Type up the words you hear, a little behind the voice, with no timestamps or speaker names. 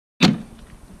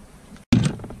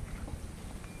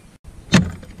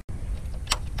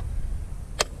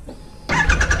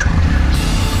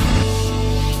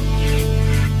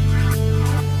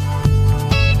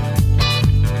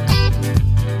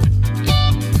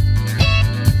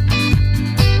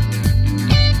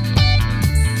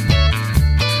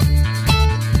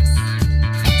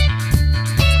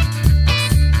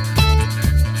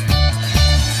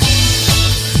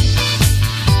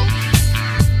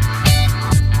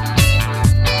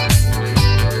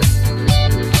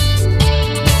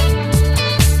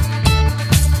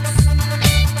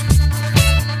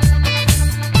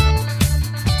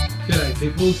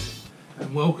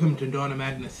Welcome to Dino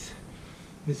Madness.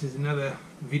 This is another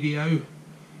video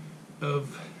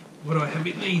of what I have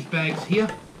in these bags here.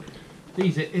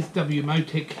 These are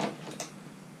SW-MOTECH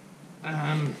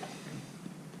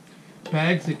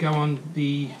bags that go on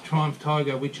the Triumph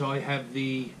Tiger, which I have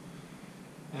the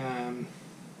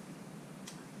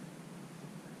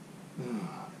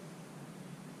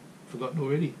forgotten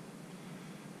already.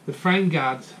 The frame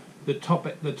guards, the top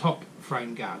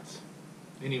frame guards.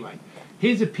 Anyway,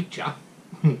 here's a picture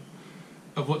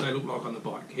of what they look like on the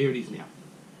bike. Here it is now.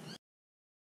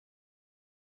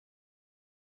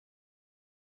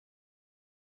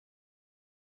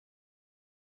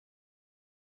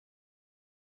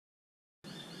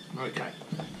 Okay,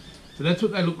 so that's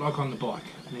what they look like on the bike.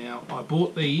 Now, I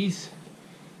bought these.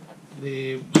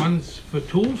 They're ones for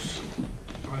tools.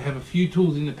 I have a few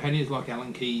tools in the panniers like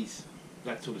Allen keys,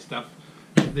 that sort of stuff.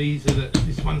 These are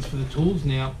this one's for the tools.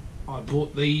 Now, I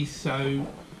bought these so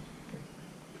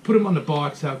put them on the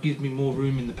bike so it gives me more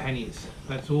room in the panniers.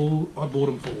 That's all I bought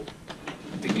them for.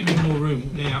 They give me more room.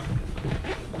 Now,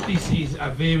 this is a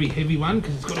very heavy one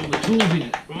because it's got all the tools in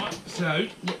it, right? So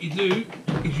what you do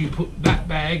is you put that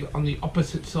bag on the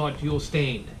opposite side to your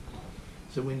stand.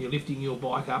 So when you're lifting your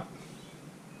bike up,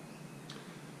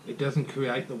 it doesn't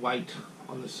create the weight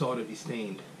on the side of your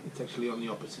stand. It's actually on the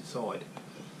opposite side.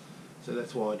 So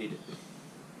that's why I did it.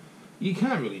 You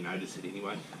can't really notice it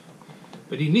anyway.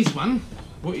 But in this one,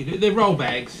 what you do, they're roll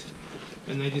bags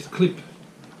and they just clip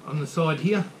on the side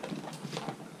here.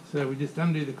 So we just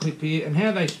undo the clip here, and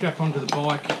how they strap onto the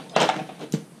bike,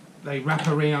 they wrap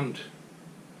around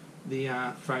the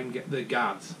the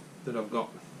guards that I've got.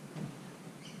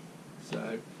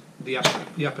 So the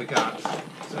upper guards.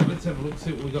 So let's have a look,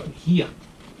 see what we've got here.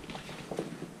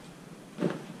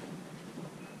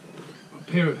 A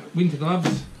pair of winter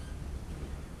gloves.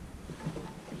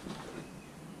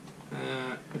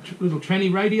 A little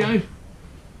tranny radio.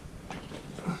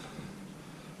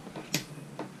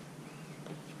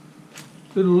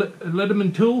 Little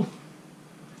Letterman tool.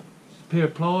 A pair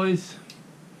of pliers.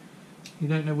 You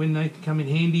don't know when they come in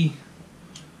handy.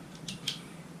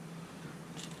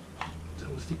 So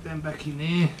we'll stick them back in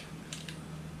there.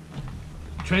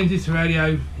 Transistor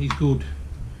radio is good.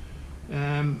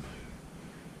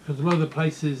 Because a lot of the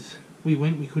places we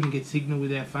went, we couldn't get signal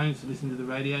with our phones to listen to the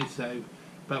radio, so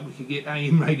but we could get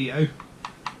AM radio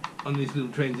on this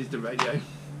little transistor radio.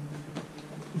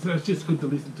 So it's just good to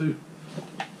listen to.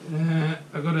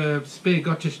 I've got a spare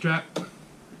gotcha strap,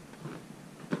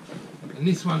 and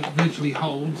this one virtually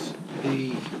holds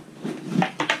the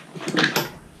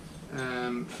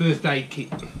first aid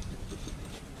kit.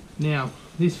 Now,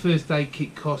 this first aid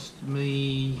kit cost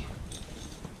me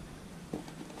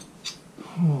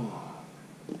I'm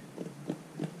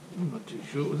not too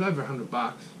sure, it was over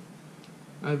 $100.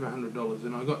 Over $100,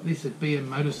 and I got this at BM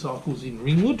Motorcycles in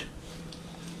Ringwood.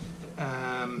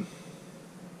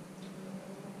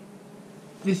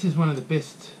 This is one of the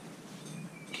best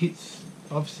kits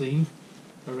I've seen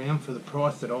around for the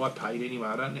price that I paid anyway.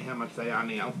 I don't know how much they are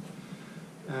now.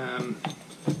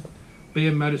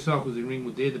 BM Motorcycles in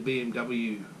Ringwood, they're the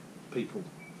BMW people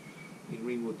in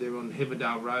Ringwood. They're on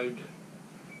Heaverdale Road.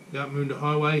 Go up Moonda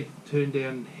Highway, turn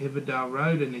down Heaverdale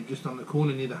Road, and they're just on the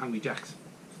corner near the Hungry Jacks.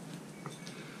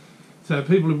 So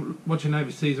people who are watching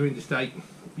overseas or interstate,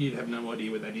 you'd have no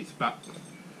idea where that is, but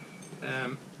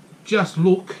just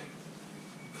look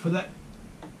for that.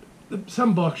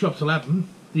 Some bike shops will have them,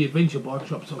 the adventure bike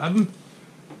shops will have them.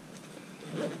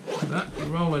 But you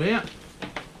roll it out,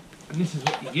 and this is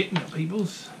what you're getting at,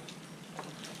 peoples.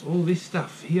 All this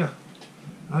stuff here.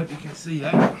 I hope you can see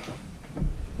that.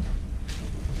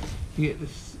 You get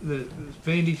the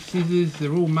bandage scissors,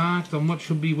 they're all marked on what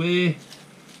should be where.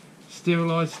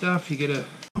 Sterilised stuff, you get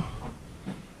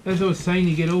as I was saying,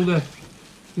 you get all the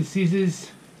scissors.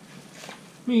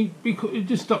 I mean,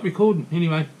 just stop recording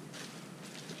anyway.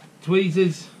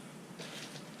 Tweezers.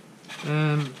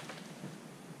 I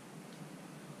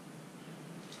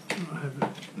have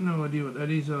no idea what that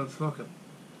is. Oh, it's like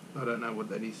I don't know what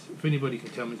that is. If anybody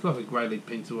can tell me, it's like a grey lead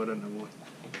pencil, I don't know why.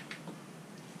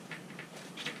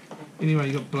 Anyway,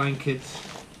 you got blankets.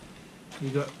 You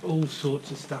got all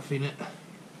sorts of stuff in it.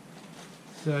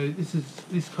 So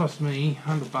this cost me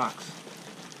 $100,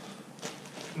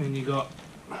 and you got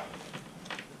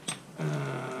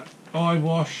eye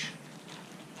wash,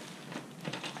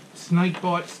 snake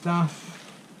bite stuff.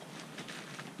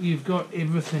 You've got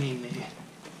everything in there.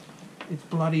 It's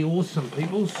bloody awesome,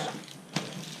 peoples.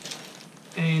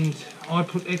 And I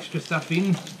put extra stuff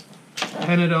in.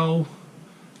 Panadol.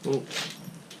 Well,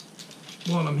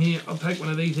 while I'm here, I'll take one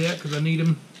of these out because I need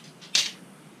them.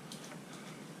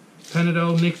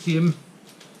 Panadol, Nexium,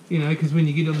 You know, because when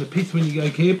you get on the piss when you go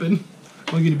camping,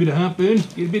 I get a bit of heartburn,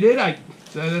 get a bit of headache.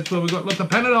 So that's why we've got lots of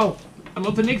Panadol, and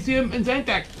lots of Nexium and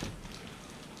Zantac.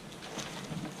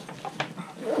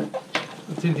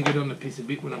 I tend to get on the piss a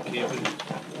bit when I'm camping.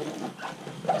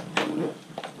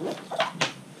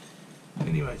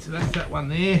 Anyway, so that's that one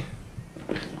there.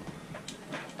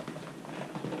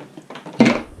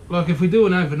 Like if we do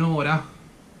an overnighter,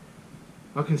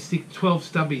 I can stick 12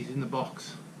 stubbies in the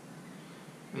box,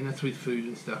 and that's with food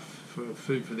and stuff, for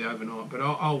food for the overnight. But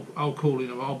I'll call in,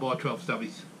 I'll buy 12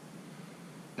 stubbies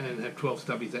and have 12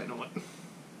 stubbies that night.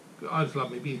 I just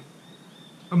love my beer.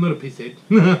 I'm not a pisshead.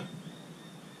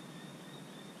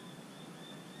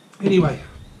 Anyway,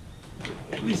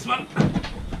 this one,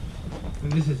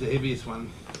 and this is the heaviest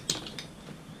one.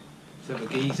 Let's have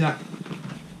a geezer.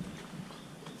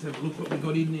 Let's have a look what we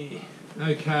got in there.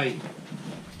 Okay.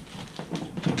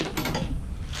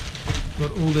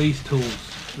 Got all these tools.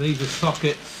 These are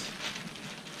sockets,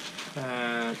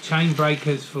 chain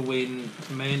breakers for when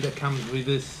Amanda comes with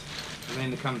us.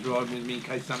 Amanda comes riding with me in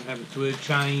case something happens to her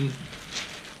chain.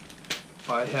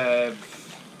 I have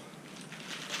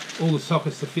all the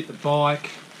sockets to fit the bike,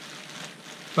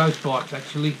 both bikes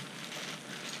actually.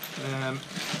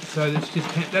 So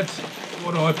that's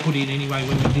what I put in anyway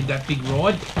when we did that big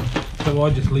ride. So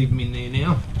I just leave them in there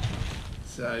now.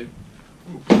 So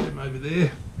we'll put them over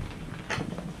there.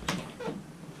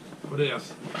 What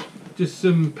else? Just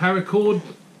some paracord.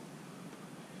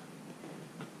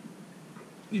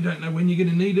 You don't know when you're going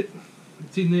to need it.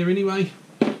 It's in there anyway.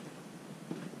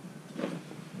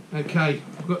 Okay,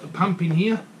 I've got the pump in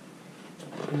here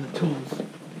and the tools.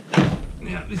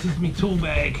 Now this is my tool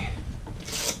bag.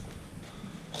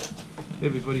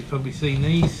 Everybody's probably seen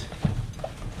these.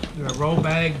 They're a roll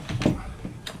bag.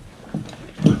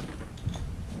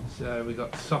 So we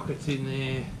got sockets in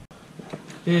there.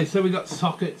 Yeah, so we got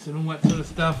sockets and all that sort of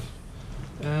stuff.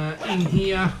 In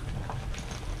here,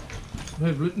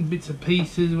 we've written bits and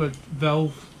pieces, a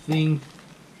valve thing.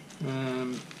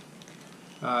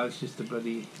 It's just a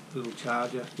bloody little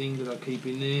charger thing that I keep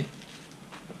in there.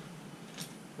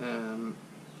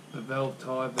 A valve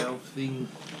tie, valve thing.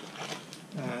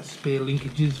 Spare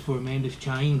linkages for Amanda's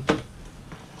chain.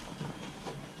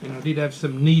 And I did have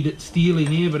some kneaded steel in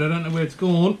here, but I don't know where it's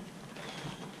gone.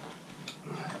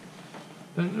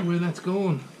 Don't know where that's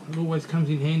gone. It always comes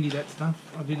in handy, that stuff.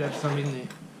 I did have some in there.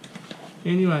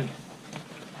 Anyway,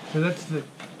 so that's the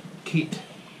kit.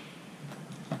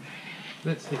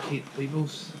 That's the kit,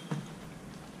 peoples.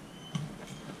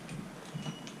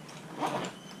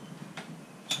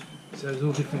 So there's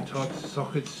all different types of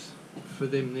sockets for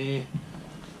them there.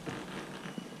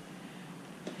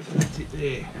 So that's it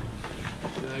there.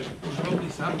 So we'll roll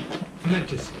this up, and that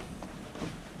just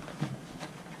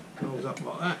rolls up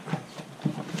like that.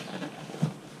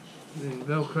 Then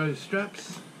Velcro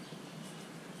straps.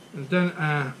 And then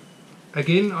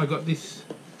again, I got this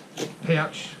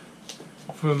pouch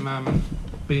from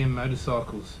BM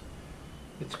Motorcycles.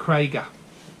 It's Krager.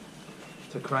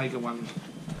 It's a Krager one.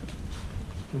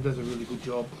 It does a really good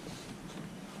job.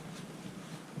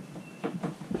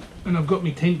 And I've got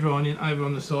my tent drying in over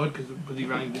on the side because it bloody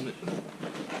rained, didn't it?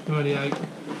 Rightio.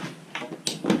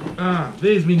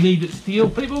 There's me kneaded steel,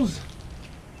 peoples.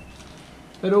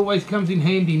 It always comes in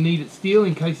handy, kneaded steel,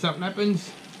 in case something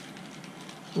happens.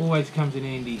 Always comes in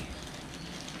handy.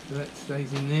 So that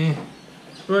stays in there.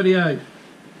 Rightio.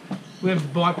 We have the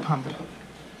bike pump.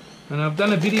 And I've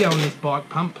done a video on this bike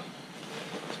pump.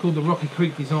 It's called the Rocky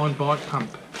Creek Design Bike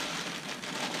Pump.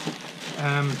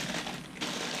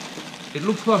 It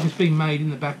looks like it's been made in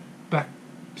the back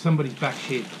somebody's back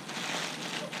shed.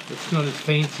 It's not as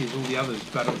fancy as all the others,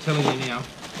 but I'm telling you now,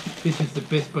 this is the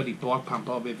best bloody bike pump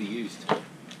I've ever used.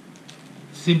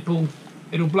 Simple.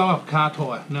 It'll blow up a car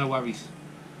tyre, no worries.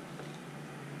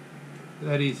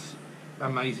 That is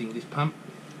amazing, this pump.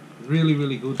 Really,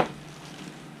 really good.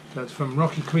 So it's from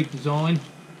Rocky Creek Design,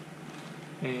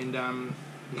 and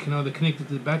you can either connect it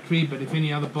to the battery, but if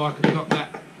any other bike has got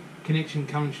that connection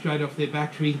coming straight off their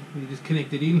battery, you just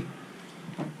connect it in.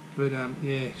 But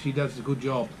yeah, she does a good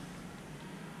job.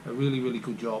 A really, really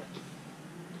good job.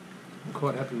 I'm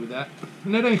quite happy with that.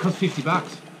 And that only cost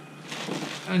 $50.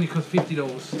 Only cost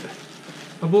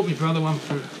 $50. I bought my brother one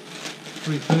for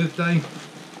his birthday.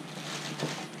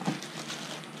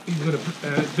 He's got a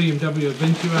BMW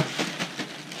Adventurer.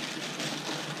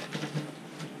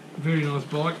 Very nice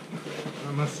bike,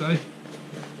 I must say.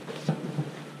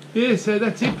 Yeah, so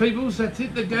that's it, peoples. That's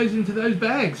it that goes into those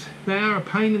bags. They are a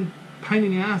pain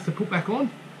in the ass to put back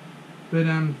on, but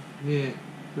yeah,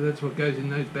 so that's what goes in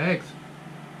those bags.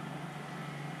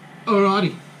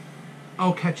 Alrighty,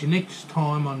 I'll catch you next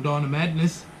time on Dino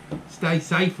Madness. Stay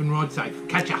safe and ride safe.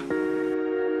 Catch ya.